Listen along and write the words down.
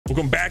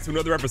Welcome back to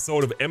another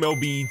episode of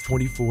MLB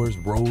 24's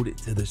Road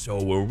to the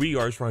Show, where we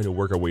are trying to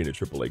work our way into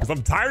AAA because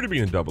I'm tired of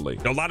being in AA.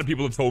 Now, a lot of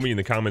people have told me in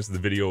the comments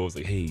of the videos,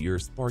 like, hey, you're a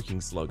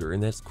sparking slugger,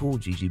 and that's cool,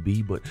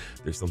 GGB, but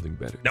there's something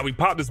better. Now, we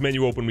popped this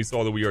menu open. We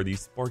saw that we are the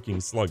sparking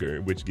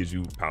slugger, which gives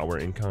you power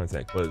and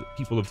contact. But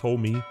people have told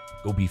me,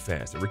 go be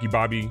fast. And Ricky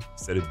Bobby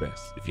said it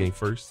best. If you ain't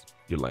first,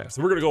 you're last.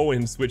 So we're going to go ahead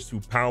and switch to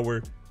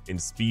power and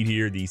speed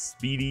here, the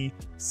speedy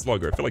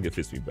slugger. I feel like it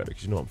fits me better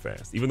because you know I'm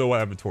fast, even though I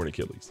have a torn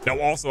Achilles. Now,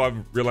 also, I've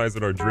realized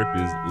that our drip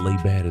is lay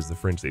bad, as the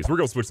French say. So we're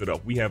gonna switch it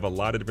up. We have a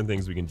lot of different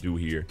things we can do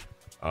here.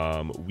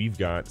 We've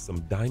got some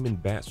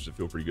diamond bats, which I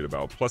feel pretty good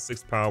about.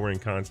 +6 power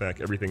and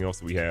contact. Everything else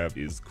that we have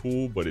is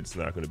cool, but it's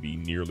not going to be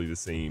nearly the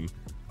same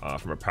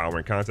from a power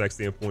and contact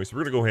standpoint. So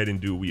we're gonna go ahead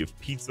and do, we have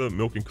pizza,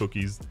 milk and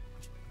cookies,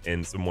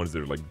 and some ones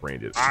that are like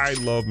branded. I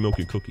love milk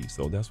and cookies,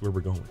 so that's where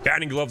we're going.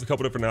 Batting gloves, a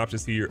couple different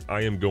options here.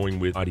 I am going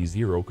with Adi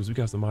Zero because we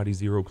got some Adi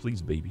Zero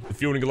cleats, baby. The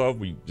fielding glove,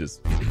 we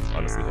just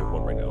honestly have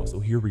one right now,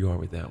 so here we are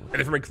with that one. And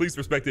then from a cleats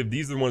perspective,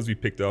 these are the ones we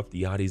picked up.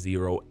 The Adi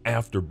Zero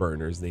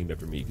Afterburners, named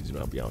after me because you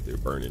know I'll be out there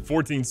burning.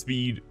 14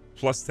 speed,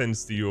 +10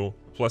 steal,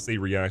 +8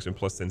 reaction,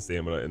 +10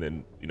 stamina, and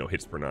then you know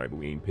hits per 9, but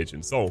we ain't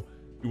pitching. So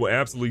we will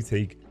absolutely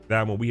take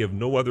that one. We have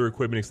no other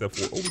equipment except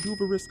for, we do have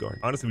a wrist guard.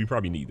 Honestly, we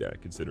probably need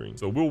that considering.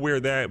 So we'll wear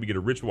that. We get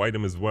a ritual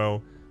item as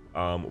well.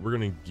 We're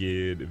gonna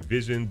get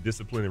vision,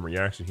 discipline, and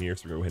reaction here.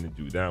 So we're gonna go ahead and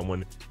do that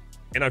one.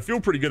 And I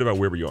feel pretty good about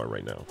where we are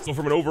right now. So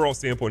from an overall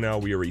standpoint now,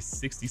 we are a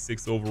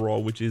 66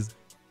 overall, which is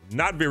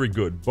not very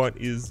good, but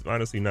is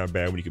honestly not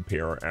bad when you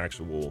compare our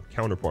actual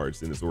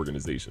counterparts in this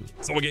organization.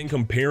 So again,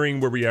 comparing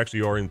where we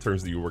actually are in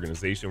terms of the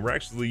organization, we're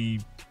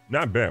actually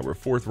not bad. We're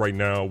 4th right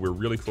now. We're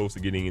really close to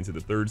getting into the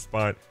 3rd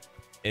spot.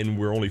 And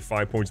we're only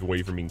 5 points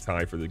away from being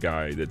tied for the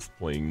guy that's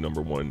playing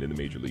 #1 in the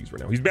major leagues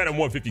right now. He's batting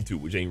 152,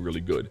 which ain't really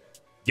good.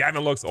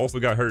 Gavin Lux also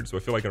got hurt, so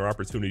I feel like our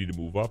opportunity to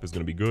move up is going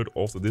to be good.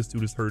 Also, this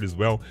dude is hurt as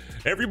well.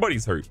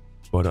 Everybody's hurt,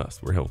 but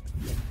us. We're healthy.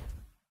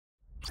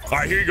 All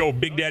right, here you go.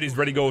 Big Daddy's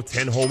ready to go.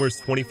 10 homers,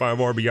 25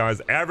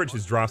 RBIs. Average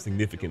has dropped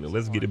significantly.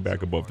 Let's get it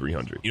back above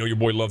 300. You know, your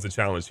boy loves a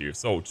challenge here.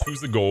 So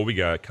choose the goal. We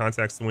got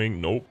contact swing.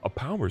 Nope. A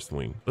power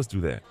swing. Let's do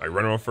that. All right,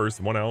 runner on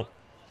first. 1 out.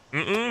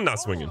 Not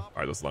swinging. All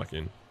right, let's lock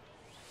in.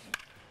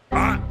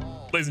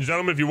 Ladies and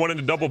gentlemen, if you wanted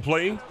to double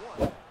play,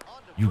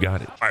 you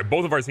got it. All right,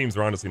 both of our teams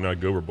are honestly not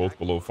good. We're both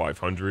below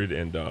 500,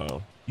 and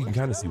you can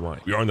kind of see why.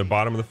 We are in the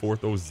bottom of the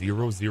 4th, though.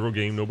 0-0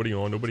 game. Nobody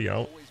on, nobody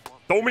out.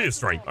 Throw me a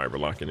strike. All right, we're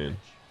locking in.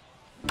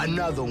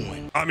 Another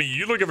one. I mean,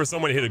 you're looking for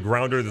someone to hit a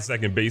grounder at the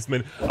second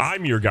baseman.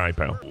 I'm your guy,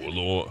 pal. Ooh,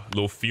 a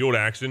little field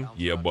action.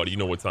 Yeah, buddy, you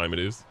know what time it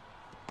is.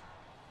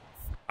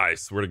 I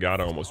swear to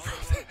God, I almost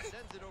dropped that.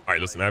 All right,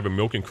 listen, I have a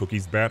milk and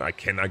cookies bat. I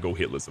cannot go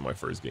hitless in my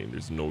first game.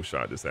 There's no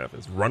shot this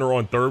happens. Runner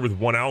on 3rd with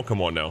 1 out.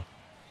 Come on now.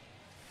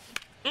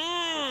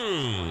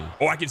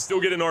 Oh, I can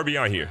still get an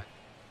RBI here.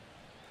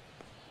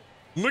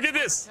 Look at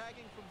this.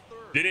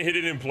 Didn't hit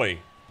it in play.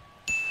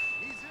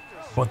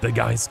 But the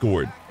guy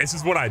scored. It's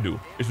just what I do.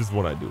 It's just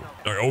what I do.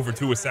 All right, over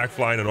 2, a sack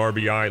fly and an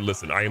RBI.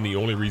 Listen, I am the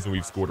only reason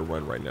we've scored a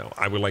run right now.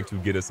 I would like to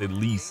get us at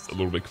least a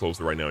little bit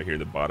closer right now here at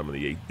the bottom of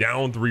the 8th.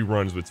 Down 3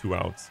 runs with 2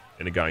 outs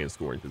and a guy in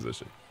scoring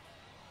position.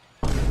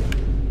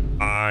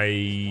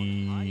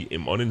 I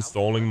am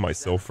uninstalling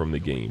myself from the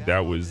game. That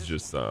was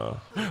just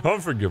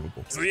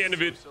unforgivable. So the end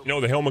of it, you know,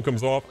 the helmet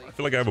comes off. I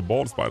feel like I have a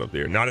bald spot up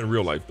there. Not in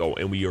real life, though,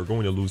 and we are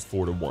going to lose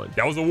 4-1.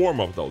 That was a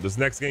warm-up, though. This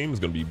next game is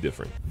going to be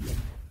different.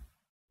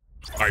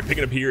 All right,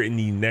 picking up here in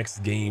the next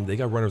game. They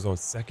got runners on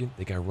 2nd.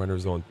 They got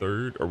runners on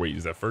 3rd. Or wait,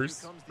 is that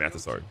 1st?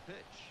 Mathesard.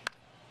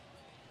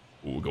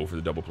 Ooh, go for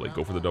the double play.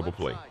 Go for the double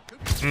play.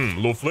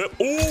 Little flip.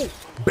 Ooh,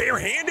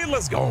 barehanded.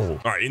 Let's go.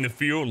 All right, in the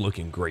field,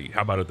 looking great.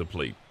 How about at the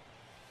plate?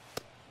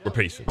 We're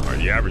patient. All right,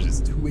 the average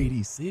is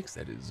 286.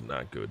 That is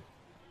not good.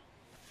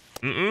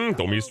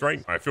 Throw me a strike.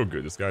 All right, I feel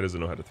good. This guy doesn't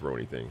know how to throw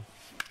anything.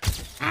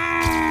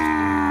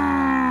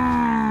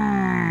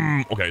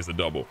 Okay, it's a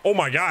double. Oh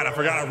my God, I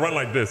forgot I run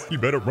like this. You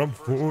better run,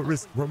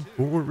 Forrest, run,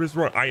 Forrest,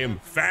 run. I am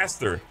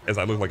faster as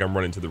I look like I'm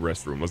running to the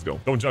restroom. Let's go.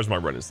 Don't judge my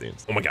running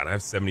stance. Oh my God, I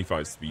have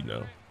 75 speed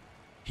now.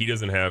 He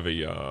doesn't have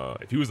a,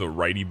 if he was a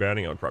righty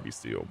batting, I would probably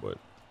steal, but.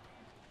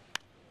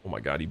 Oh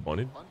my God, he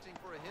bunted.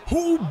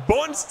 Who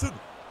bunts to?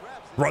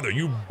 Brother,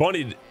 you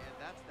bunted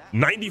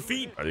 90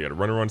 feet. All right, they got a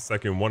runner on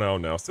 2nd, 1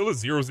 out now. Still a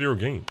 0-0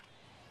 game.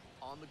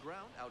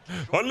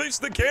 Unleash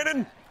the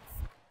cannon.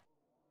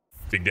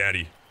 Big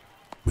Daddy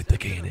with the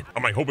cannon.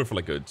 I'm like hoping for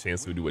like a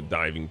chance to do a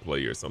diving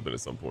play or something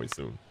at some point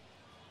soon.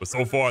 But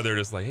so far, they're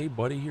just like, hey,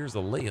 buddy, here's a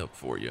layup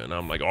for you. And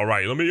I'm like, all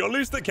right, let me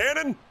unleash the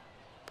cannon.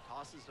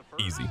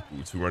 Easy.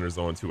 Ooh, 2 runners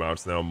on, 2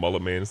 outs now.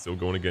 Mullet Man is still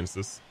going against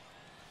us.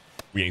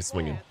 We ain't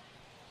swinging.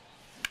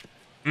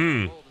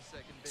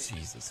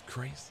 Jesus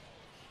Christ.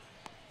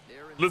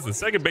 Listen,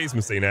 second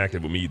baseman ain't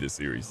active with me this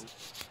series.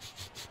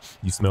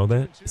 You smell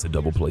that? It's a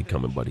double play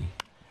coming, buddy.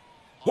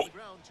 Whoa.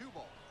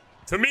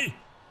 To me.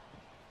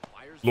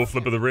 Little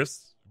flip of the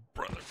wrist.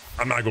 Brother,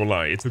 I'm not gonna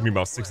lie. It took me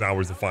about 6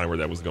 hours to find where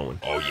that was going.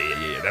 Oh,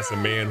 yeah. Yeah, that's a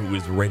man who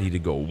is ready to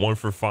go. 1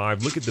 for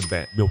 5. Look at the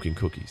bat. Milk and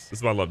cookies. This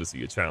is what I love to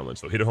see, a challenge.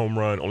 So hit a home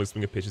run, only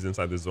swing at pitches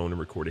inside the zone and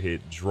record a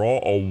hit.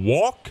 Draw a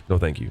walk? No,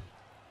 thank you.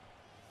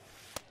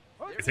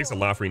 It takes a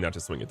lot for you not to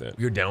swing at that.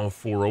 You're down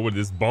 4-0 with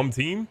this bum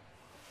team.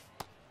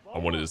 I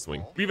wanted to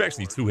swing. We've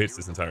actually 2 hits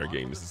this entire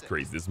game. This is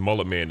crazy. This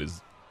mullet man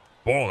is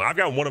balling. I've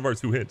got one of our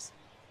 2 hits.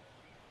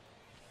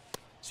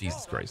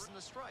 Jesus Christ.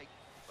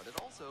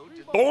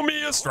 Throw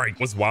me a strike.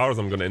 What's wild is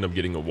I'm going to end up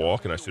getting a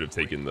walk, and I should have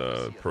taken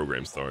the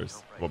program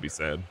stars. I won't be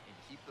sad.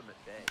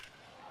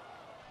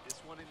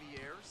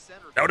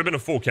 That would have been a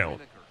full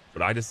count,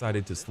 but I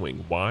decided to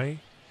swing. Why?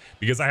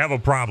 Because I have a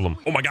problem.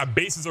 Oh my God,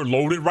 bases are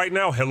loaded right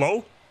now.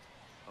 Hello?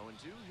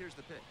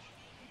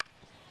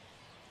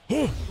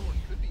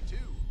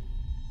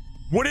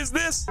 What is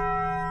this?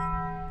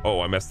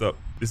 Oh, I messed up.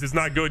 This is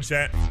not good,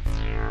 chat.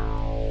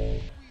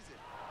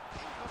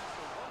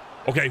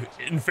 Okay,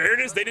 in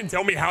fairness, they didn't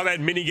tell me how that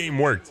mini game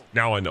worked.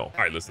 Now I know. All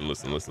right, listen.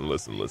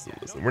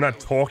 We're not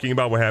talking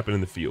about what happened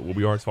in the field. What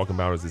we are talking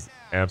about is this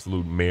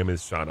absolute mammoth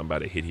shot I'm about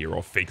to hit here,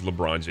 all fake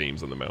LeBron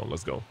James on the mound.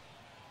 Let's go.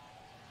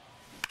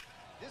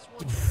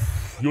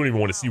 You don't even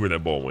want to see where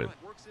that ball went.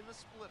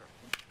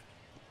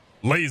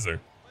 Laser.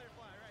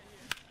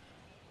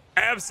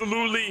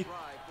 Absolutely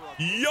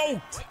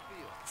yoked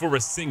for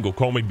a single.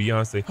 Call me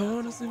Beyonce.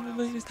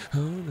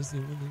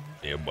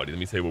 Yeah, buddy, let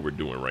me tell you what we're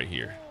doing right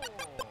here.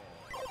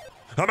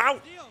 I'm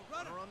out.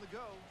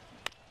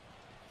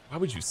 Why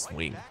would you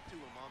swing?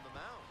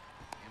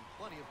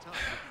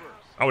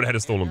 I would have had a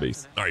stolen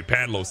base. All right,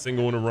 Padlo,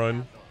 single in a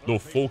run. Little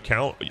full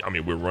count. I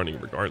mean, we're running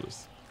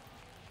regardless.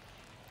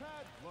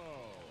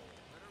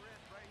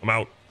 I'm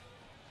out.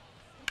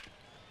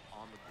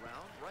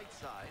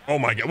 Oh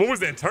my God, what was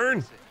that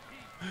turn?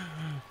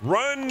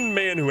 Run,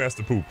 man who has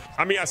to poop.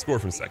 I mean, I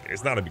scored from second.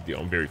 It's not a big deal.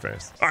 I'm very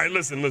fast. All right,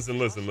 listen.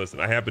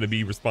 I happen to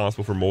be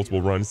responsible for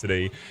multiple runs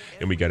today,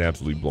 and we got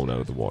absolutely blown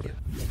out of the water.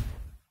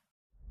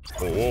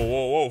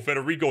 Whoa.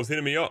 Federico's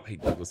hitting me up. Hey,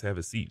 Douglas, have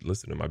a seat.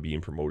 Listen, am I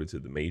being promoted to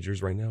the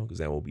majors right now? Because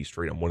that will be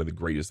straight. I'm one of the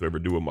greatest to ever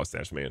do a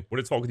mustache man. I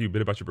want to talk with you a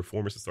bit about your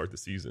performance to start the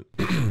season.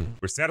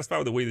 We're satisfied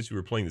with the way that you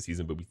were playing the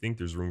season, but we think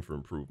there's room for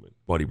improvement.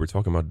 Buddy, we're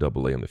talking about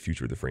AA on the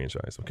future of the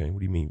franchise, okay? What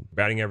do you mean?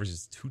 Batting average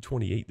is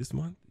 228 this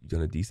month. You've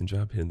done a decent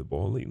job hitting the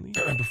ball lately.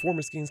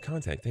 Performance gains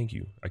contact. Thank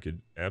you. I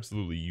could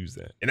absolutely use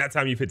that. In that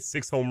time, you've hit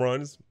 6 home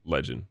runs.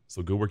 Legend.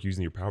 So good work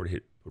using your power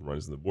to put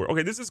runs on the board.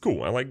 Okay, this is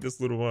cool. I like this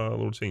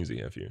little change they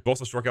have here. You've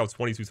also struck out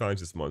 22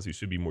 times this month, so you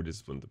should be more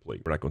disciplined to play.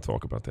 We're not going to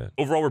talk about that.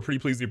 Overall, we're pretty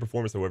pleased with your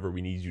performance. However,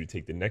 we need you to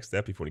take the next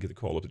step if you want to get the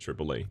call up to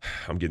AAA.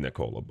 I'm getting that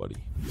call up, buddy.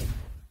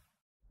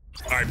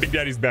 All right, Big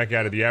Daddy's back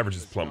at it. The average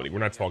is plummeting. We're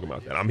not talking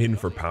about that. I'm hitting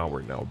for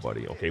power now,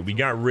 buddy. Okay, we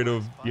got rid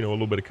of, a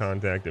little bit of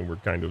contact, and we're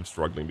kind of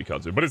struggling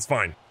because of it, but it's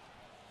fine.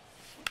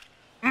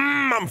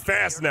 I'm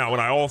fast now,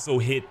 and I also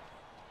hit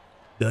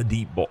the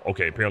deep ball.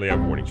 Okay, apparently I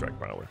have warning track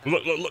power.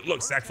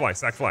 Look, sack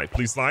fly.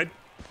 Please slide.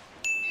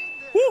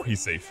 Woo,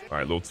 he's safe. All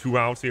right, little 2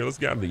 outs here. Let's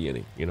get out of the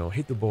inning.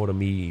 Hit the ball to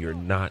me. You're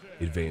not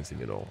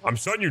advancing at all. I'm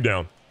shutting you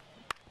down.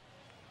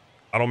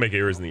 I don't make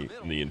errors in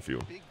the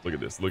infield. Look at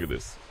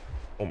this.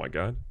 Oh my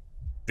God.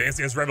 Dance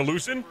Dance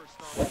Revolution.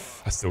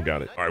 I still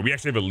got it. All right, we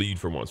actually have a lead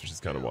for once, which is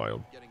kind of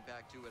wild.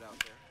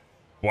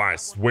 Boy, I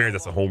swear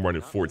that's a home run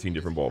in 14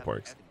 different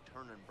ballparks.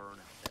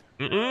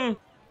 God,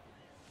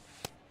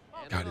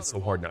 it's so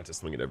hard not to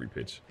swing at every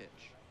pitch.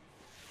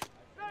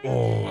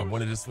 Oh, I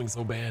wanted to swing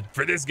so bad.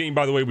 For this game,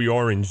 by the way, we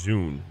are in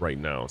June right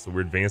now, so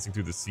we're advancing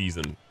through the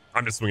season.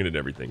 I'm just swinging at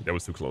everything. That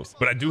was too close.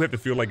 But I do have to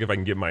feel like if I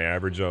can get my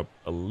average up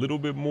a little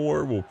bit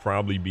more, we'll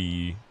probably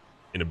be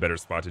in a better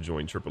spot to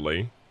join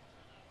AAA.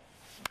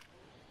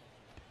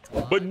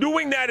 But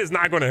doing that is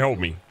not going to help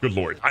me. Good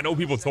Lord. I know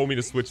people told me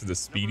to switch to the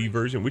speedy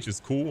version, which is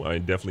cool. I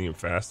definitely am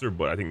faster,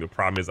 but I think the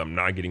problem is I'm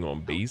not getting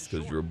on base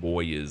because your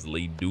boy is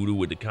late doo-doo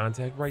with the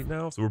contact right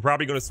now. So we're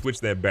probably going to switch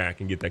that back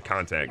and get that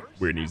contact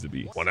where it needs to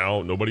be. 1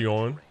 out, nobody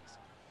on.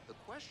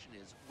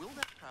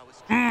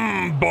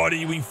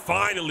 Buddy, we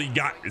finally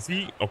got... Is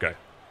he... Okay.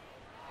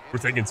 We're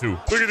taking 2.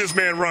 Look at this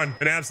man run.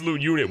 An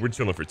absolute unit. We're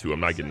chilling for 2. I'm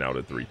not getting out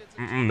at 3.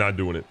 Not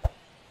doing it.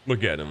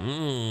 Look at him.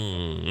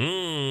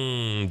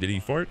 Did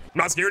he fart? I'm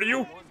not scared of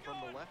you.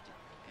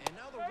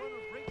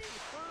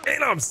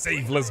 And I'm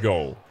safe. Let's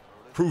go.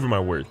 Proving my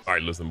worth. All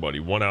right, listen, buddy.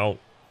 1 out.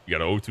 You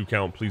got an 0-2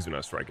 count. Please do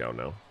not strike out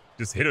now.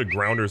 Just hit a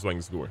grounder so I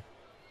can score.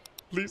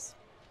 Please.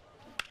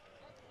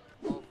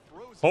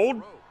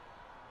 Hold.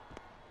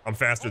 I'm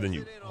faster than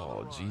you.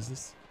 Oh,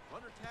 Jesus.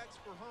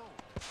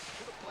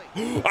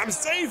 I'm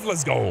safe.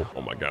 Let's go.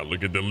 Oh, my God.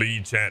 Look at the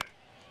lead, chat.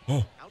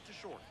 Oh.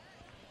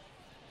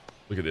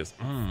 Look at this.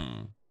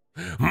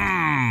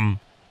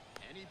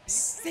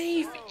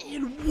 Safe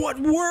in what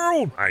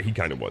world? All right, he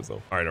kind of was,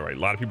 though. All right. A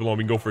lot of people on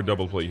me. Go for a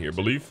double play here.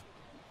 Believe?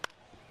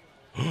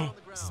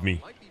 This is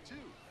me.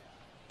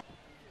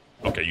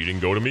 Okay, you didn't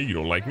go to me. You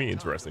don't like me.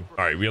 Interesting.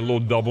 All right, we had a little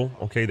double.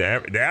 Okay, the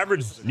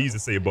average needs to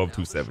stay above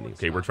 270.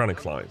 Okay, we're trying to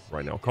climb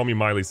right now. Call me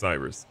Miley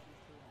Cyrus.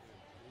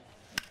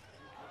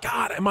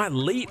 God, am I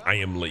late? I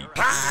am late.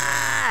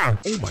 Ah!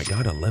 Oh my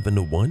God,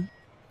 11-1.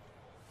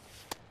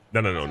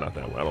 No, not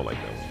that one. I don't like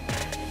that one.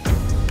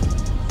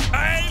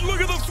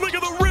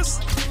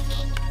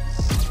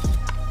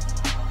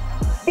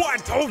 Boy, I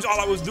told y'all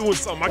I was doing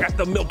something. I got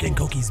the milk and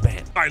cookies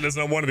bat. All right,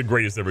 listen, I'm one of the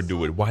greatest ever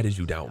do it. Why did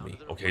you doubt me?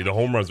 Okay, the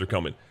home runs are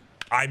coming.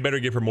 I better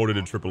get promoted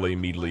to AAA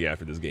immediately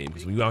after this game,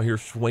 because when you out here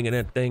swinging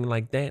that thing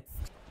like that,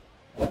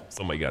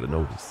 somebody got to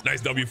notice.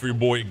 Nice W for your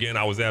boy again.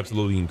 I was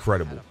absolutely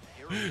incredible.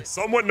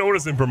 Someone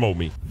notice and promote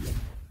me.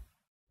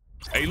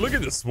 Hey, look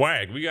at the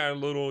swag. We got a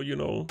little,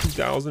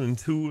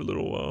 2002, a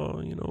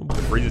little, the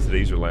phrase is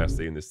today's your last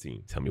day in this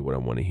team. Tell me what I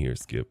want to hear,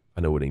 Skip.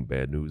 I know it ain't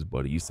bad news,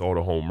 buddy. You saw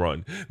the home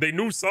run. They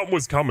knew something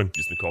was coming.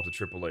 Just been called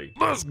to AAA.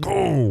 Let's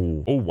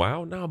go. Oh,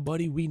 wow. Nah,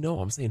 buddy, we know.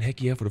 I'm saying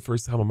heck yeah for the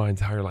first time in my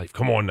entire life.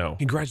 Come on now.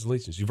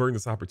 Congratulations. You've earned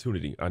this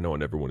opportunity. I know I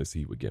never want to see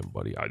you again,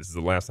 buddy. This is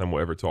the last time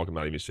we'll ever talk. I'm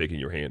not even shaking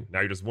your hand. Now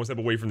you're just one step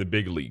away from the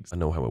big leagues. I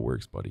know how it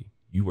works, buddy.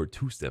 You are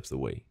 2 steps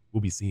away.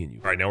 We'll be seeing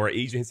you. All right, now our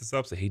agent hits us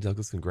up. Say, hey,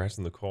 Douglas, congrats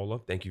on the call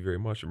up. Thank you very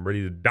much. I'm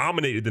ready to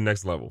dominate at the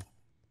next level.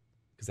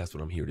 Because that's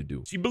what I'm here to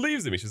do. She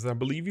believes in me. She says, I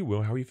believe you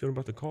will. How are you feeling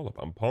about the call up?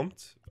 I'm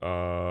pumped.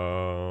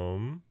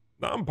 No,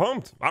 I'm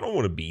pumped. I don't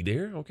want to be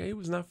there. Okay, it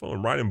was not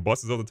fun. Riding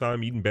buses all the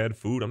time, eating bad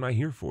food. I'm not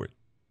here for it.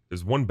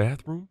 There's one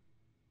bathroom.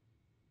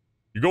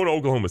 You're going to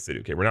Oklahoma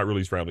City. Okay, we're not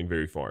really traveling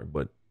very far,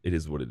 but it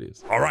is what it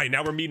is. All right,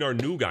 now we're meeting our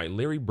new guy,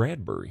 Larry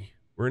Bradbury.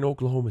 We're in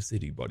Oklahoma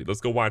City, buddy. Let's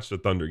go watch the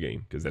Thunder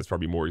game, because that's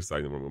probably more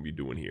exciting than what we're going to be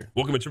doing here.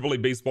 Welcome to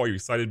AAA Baseball. You're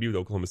excited to be with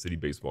Oklahoma City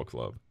Baseball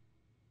Club.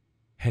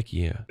 Heck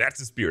yeah. That's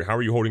the spirit. How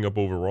are you holding up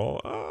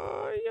overall?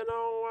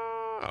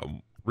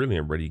 Really,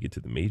 I'm ready to get to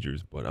the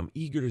majors, but I'm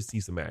eager to see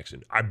some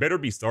action. I better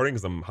be starting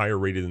because I'm higher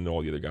rated than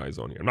all the other guys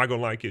on here. I'm not going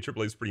to lie, kid.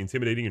 AAA is pretty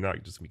intimidating. You're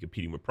not just going to be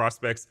competing with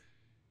prospects.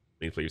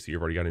 Many players here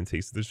have already gotten a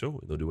taste of the show,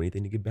 and they'll do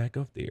anything to get back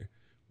up there.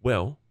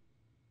 Well,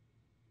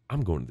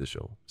 I'm going to the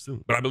show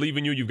soon. But I believe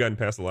in you. You've gotten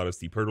past a lot of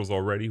steep hurdles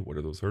already. What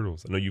are those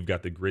hurdles? I know you've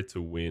got the grit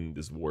to win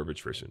this war of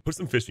attrition. Put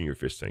some fish in your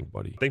fish tank,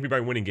 buddy. Thank me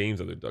by winning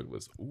games, other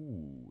Douglas.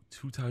 Ooh,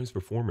 2 times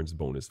performance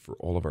bonus for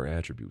all of our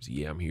attributes.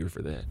 Yeah, I'm here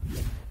for that.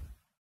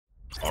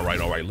 All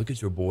right. Look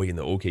at your boy in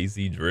the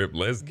OKC drip.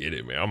 Let's get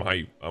it, man. I'm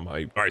hype. All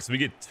right, so we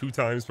get 2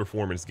 times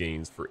performance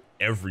gains for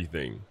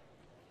everything.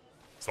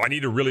 So I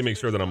need to really make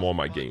sure that I'm on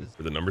my game.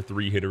 For the number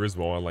 3 hitter as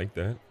well. I like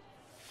that.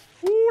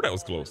 Ooh, that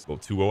was close. Well,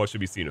 2-0. I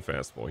should be seeing a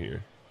fastball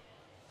here.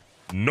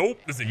 Nope.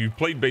 Listen, if you've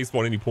played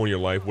baseball at any point in your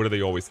life, what do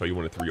they always tell you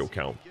when a 3-0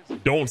 count?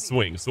 Don't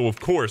swing. So, of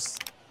course,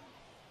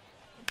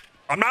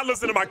 I'm not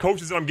listening to my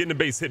coaches and I'm getting the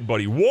base hit,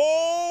 buddy.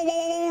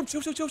 Whoa.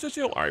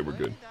 Chill. All right, we're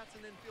good.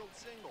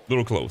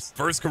 Little close.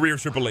 First career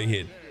AAA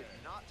hit.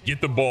 Get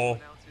the ball.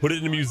 Put it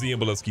in the museum,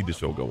 but let's keep the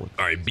show going.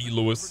 All right, B.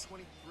 Lewis.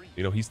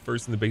 He's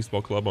first in the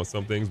baseball club on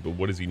some things, but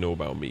what does he know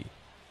about me?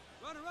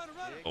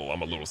 Oh,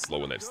 I'm a little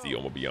slow in that steal,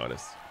 I'm going to be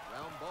honest.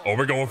 Oh,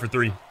 we're going for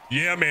 3.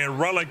 Yeah, man.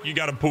 Run like you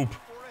got to poop.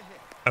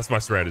 That's my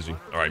strategy.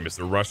 All right,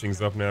 Mr. Rushing's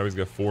up now. He's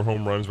got 4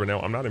 home runs right now.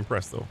 I'm not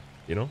impressed, though.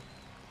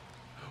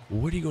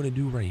 What are you going to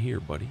do right here,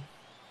 buddy?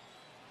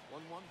 1-1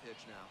 pitch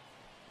now.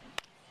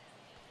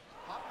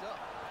 Popped up.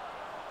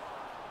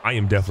 I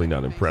am definitely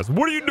not impressed.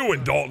 What are you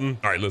doing, Dalton?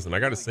 All right, listen, I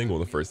got a single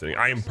in the first inning.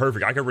 I am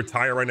perfect. I can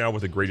retire right now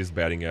with the greatest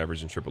batting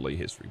average in AAA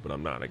history, but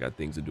I'm not. I got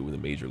things to do in the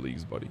major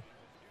leagues, buddy.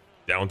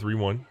 Down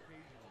 3-1.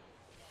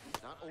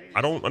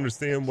 I don't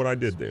understand what I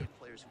did there.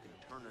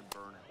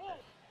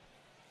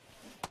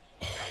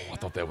 I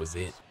thought that was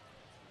it.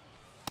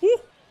 Woo.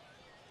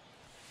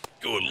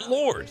 Good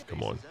Lord.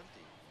 Come on.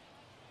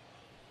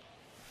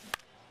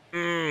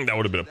 That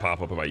would have been a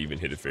pop-up if I even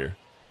hit it fair.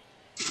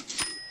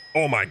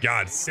 Oh, my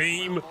God.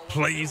 Same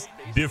place,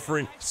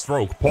 different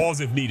stroke.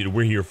 Pause if needed.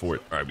 We're here for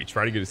it. All right, we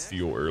tried to get a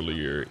steal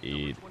earlier.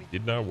 It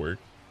did not work.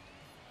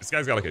 This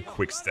guy's got like a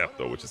quick step,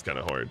 though, which is kind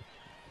of hard.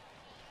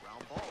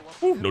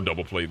 Ooh, no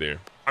double play there.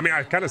 I mean,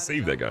 I kind of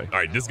saved that guy. All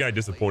right, this guy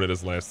disappointed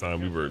us last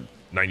time. We were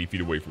 90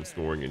 feet away from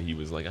scoring, and he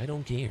was like, I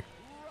don't care.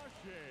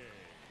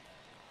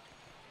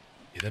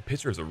 Yeah, that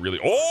pitcher is a really...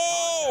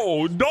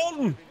 Oh,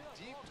 Dalton!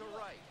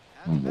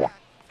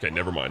 Okay,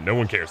 never mind. No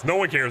one cares. No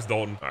one cares,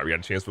 Dalton. All right, we got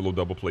a chance for a little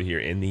double play here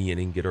in the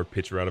inning. Get our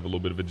pitcher out of a little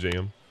bit of a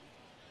jam.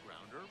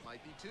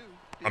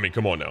 I mean,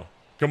 come on now.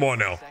 Come on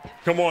now.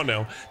 Come on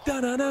now.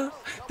 Da-da-da,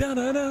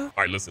 da-da-da. All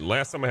right, listen.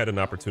 Last time I had an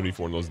opportunity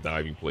for one of those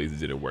diving plays, it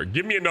didn't work.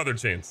 Give me another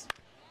chance.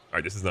 All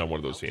right, this is not one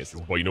of those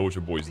chances. But you know what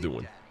your boy's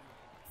doing.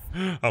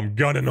 I'm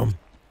gunning him.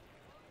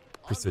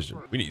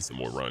 Precision. We need some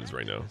more runs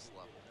right now.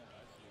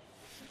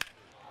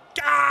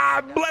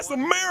 God bless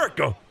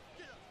America.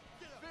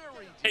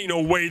 Ain't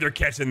no way they're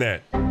catching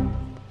that.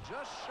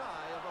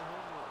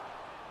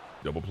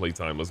 Double play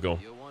time. Let's go.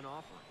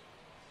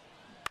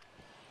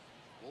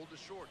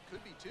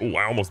 Oh,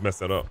 I almost messed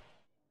that up.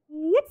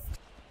 Whoop.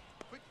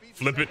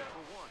 Flip it.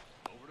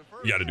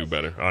 You got to do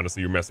better.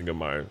 Honestly, you're messing up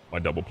my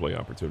double play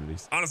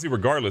opportunities. Honestly,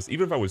 regardless,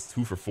 even if I was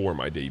 2 for 4 in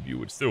my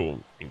debut, it's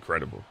still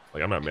incredible.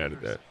 Like, I'm not mad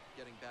at that.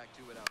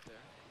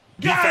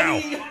 Get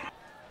foul.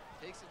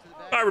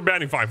 All right, we're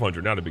batting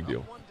 500. Not a big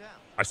deal.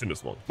 I shouldn't have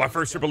swung. My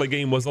first AAA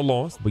game was a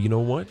loss, but you know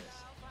what?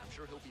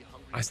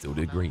 I still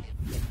did great.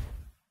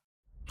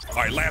 All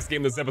right, last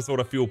game of this episode,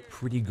 I feel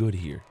pretty good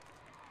here.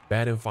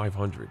 Batting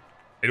 500.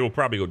 It will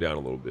probably go down a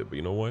little bit, but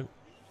you know what?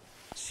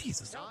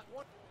 Jesus.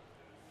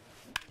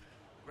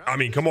 I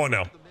mean, come on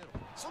now.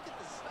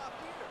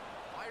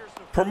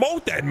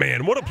 Promote that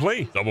man. What a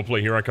play. Double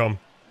play. Here I come.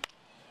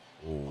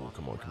 Oh,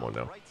 come on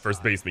now.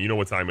 First baseman, you know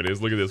what time it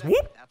is. Look at this.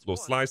 Whoop. Little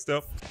slide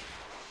step.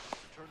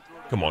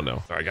 Come on now.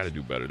 All right, I got to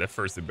do better. That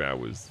first at bat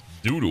was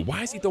doo-doo.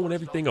 Why is he throwing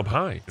everything up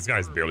high? This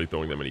guy's barely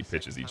throwing that many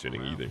pitches each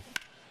inning either.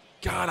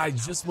 God, I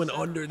just went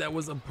under. That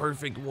was a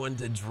perfect one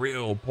to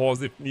drill.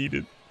 Pause if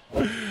needed.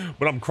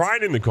 But I'm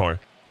crying in the car.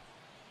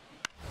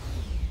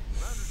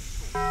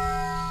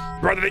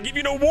 Brother, they give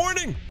you no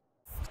warning.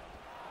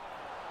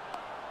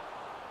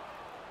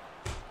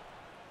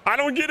 I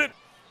don't get it.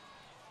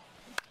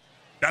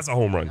 That's a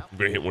home run. I'm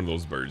going to hit one of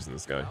those birds in the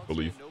sky,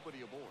 believe.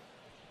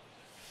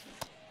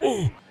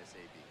 Oh.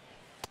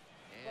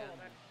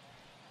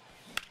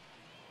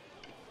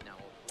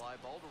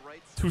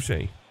 Touche.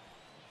 I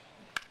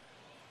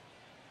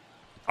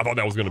thought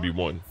that was going to be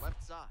one.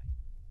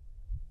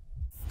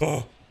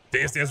 Oh,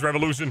 Dance Dance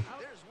Revolution.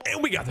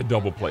 And we got the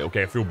double play.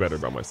 Okay, I feel better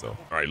about myself.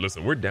 All right,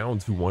 listen, we're down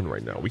 2-1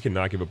 right now. We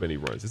cannot give up any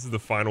runs. This is the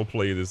final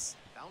play of this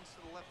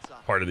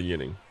part of the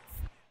inning.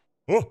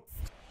 Oh. All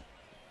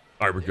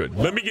right, we're good.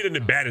 Let me get in the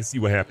bat and see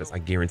what happens. I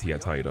guarantee I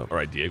tie it up. All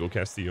right, Diego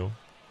Castillo.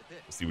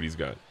 Let's see what he's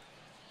got.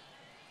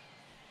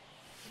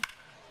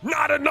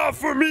 Not enough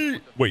for me.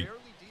 Wait.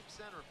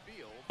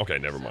 Okay,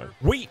 never mind.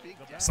 Wait,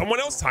 someone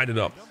else tied it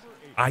up.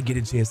 I get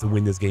a chance to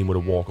win this game with a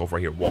walk-off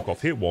right here.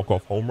 Walk-off hit,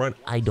 walk-off home run.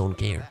 I don't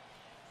care.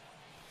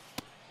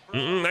 I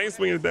ain't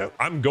swinging at that.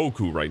 I'm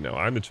Goku right now.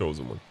 I'm the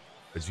chosen one.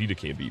 Vegeta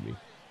can't beat me.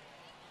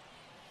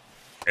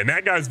 And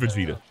that guy's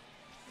Vegeta.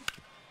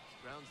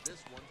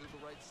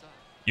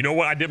 You know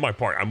what? I did my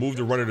part. I moved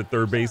the runner to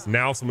third base.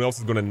 Now someone else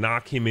is going to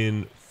knock him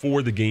in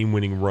for the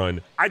game-winning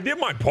run. I did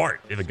my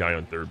part. There's a guy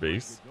on third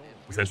base.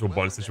 Potential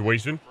bunt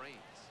situation.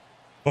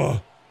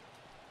 Oh.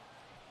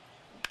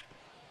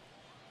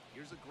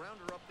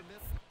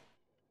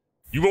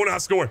 You will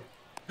not score.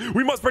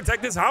 We must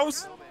protect this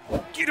house.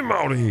 Get him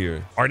out of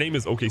here. Our name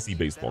is OKC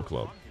Baseball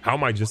Club. How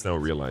am I just now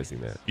realizing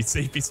that? Be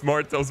safe, be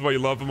smart. Tell us why you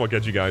love him. I'll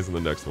catch you guys in the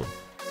next one.